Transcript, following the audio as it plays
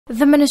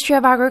The Ministry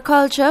of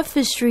Agriculture,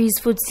 Fisheries,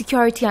 Food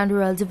Security and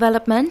Rural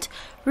Development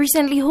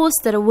recently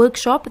hosted a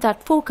workshop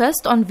that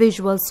focused on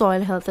visual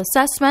soil health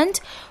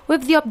assessment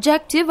with the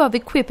objective of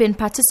equipping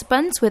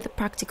participants with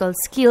practical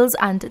skills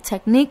and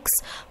techniques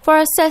for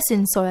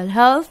assessing soil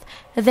health,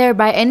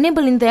 thereby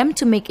enabling them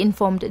to make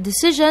informed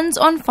decisions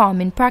on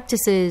farming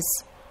practices.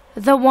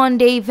 The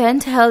one-day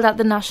event held at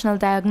the National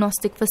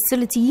Diagnostic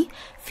Facility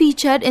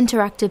featured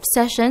interactive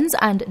sessions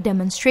and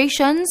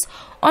demonstrations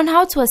on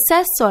how to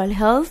assess soil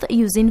health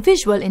using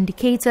visual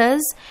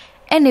indicators,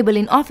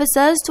 enabling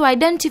officers to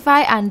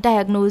identify and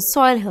diagnose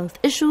soil health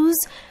issues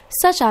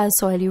such as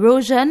soil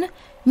erosion,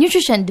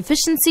 nutrient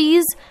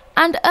deficiencies,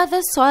 and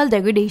other soil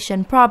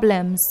degradation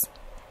problems.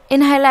 In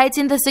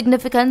highlighting the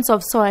significance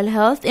of soil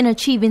health in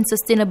achieving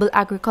sustainable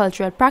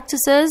agricultural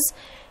practices,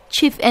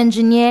 Chief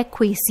Engineer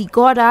Kwesi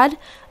Goddard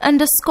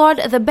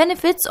underscored the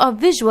benefits of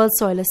visual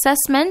soil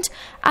assessment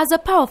as a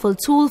powerful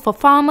tool for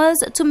farmers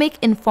to make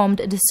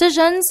informed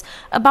decisions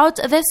about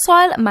their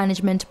soil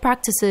management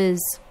practices.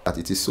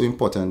 It is so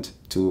important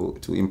to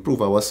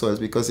improve our soils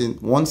because in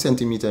 1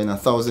 centimeter in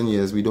 1,000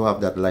 years we don't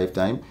have that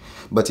lifetime,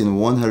 but in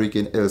one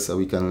Hurricane Elsa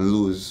we can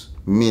lose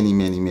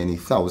many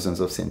thousands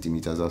of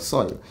centimeters of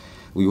soil.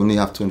 We only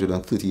have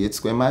 238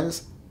 square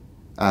miles,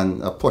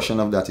 and a portion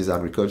of that is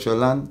agricultural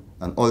land,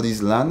 and all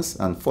these lands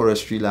and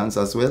forestry lands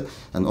as well,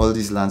 and all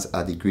these lands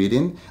are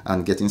degrading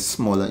and getting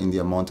smaller in the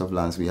amount of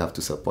lands we have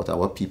to support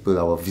our people,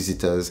 our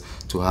visitors,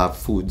 to have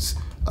foods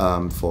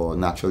for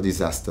natural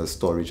disasters,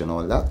 storage and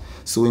all that.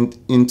 So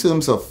in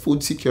terms of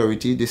food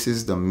security, this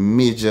is the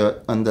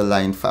major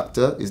underlying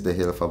factor, is the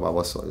health of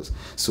our soils.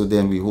 So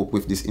then we hope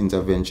with this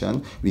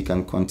intervention we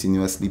can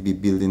continuously be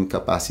building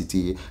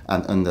capacity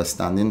and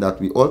understanding that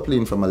we all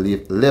playing from a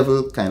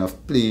level kind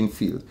of playing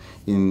field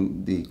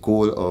in the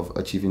goal of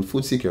achieving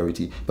food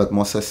security, but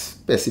more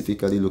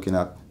specifically looking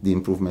at the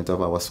improvement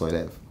of our soil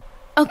health.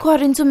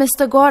 According to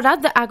Mr.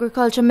 Goddard, the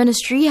Agriculture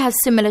Ministry has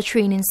similar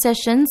training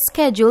sessions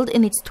scheduled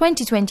in its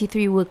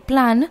 2023 work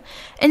plan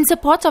in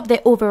support of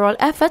their overall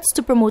efforts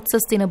to promote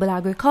sustainable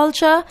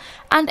agriculture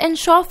and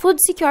ensure food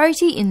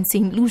security in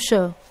St.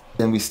 Lucia.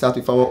 Then we start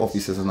with our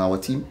officers and our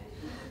team.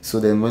 So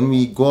then when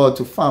we go out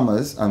to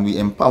farmers and we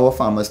empower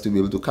farmers to be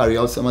able to carry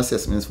out some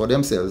assessments for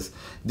themselves,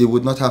 they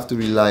would not have to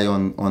rely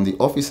on the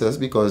officers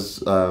because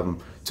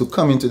to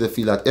come into the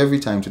field at every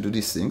time to do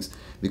these things,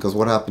 because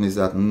what happens is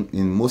that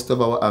in most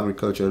of our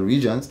agricultural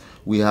regions,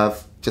 we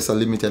have just a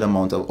limited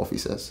amount of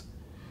officers.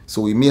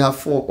 So we may have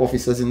 4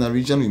 officers in a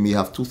region, we may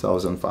have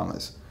 2,000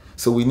 farmers.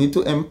 So we need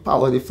to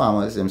empower the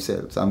farmers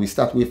themselves, and we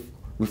start with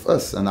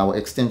us and our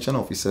extension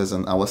officers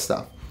and our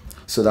staff,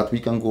 so that we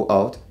can go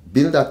out,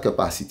 build that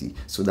capacity,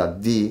 so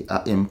that they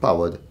are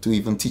empowered to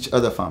even teach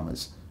other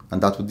farmers.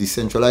 And that will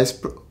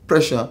decentralize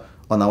pressure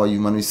on our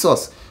human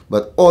resource,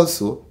 but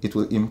also it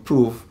will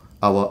improve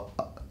our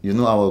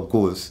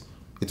goals.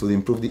 It will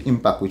improve the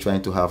impact we're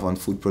trying to have on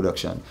food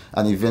production.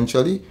 And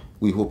eventually,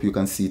 we hope you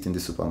can see it in the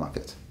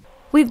supermarket.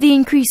 With the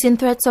increasing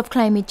threats of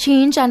climate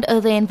change and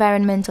other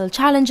environmental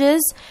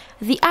challenges,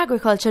 the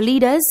agriculture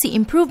leaders see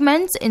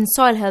improvements in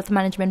soil health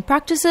management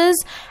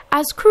practices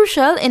as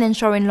crucial in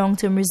ensuring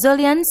long-term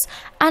resilience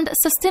and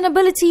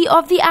sustainability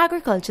of the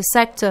agriculture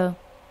sector.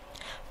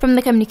 From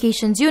the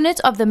Communications Unit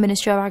of the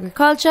Ministry of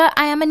Agriculture,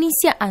 I am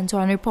Lucia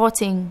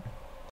reporting.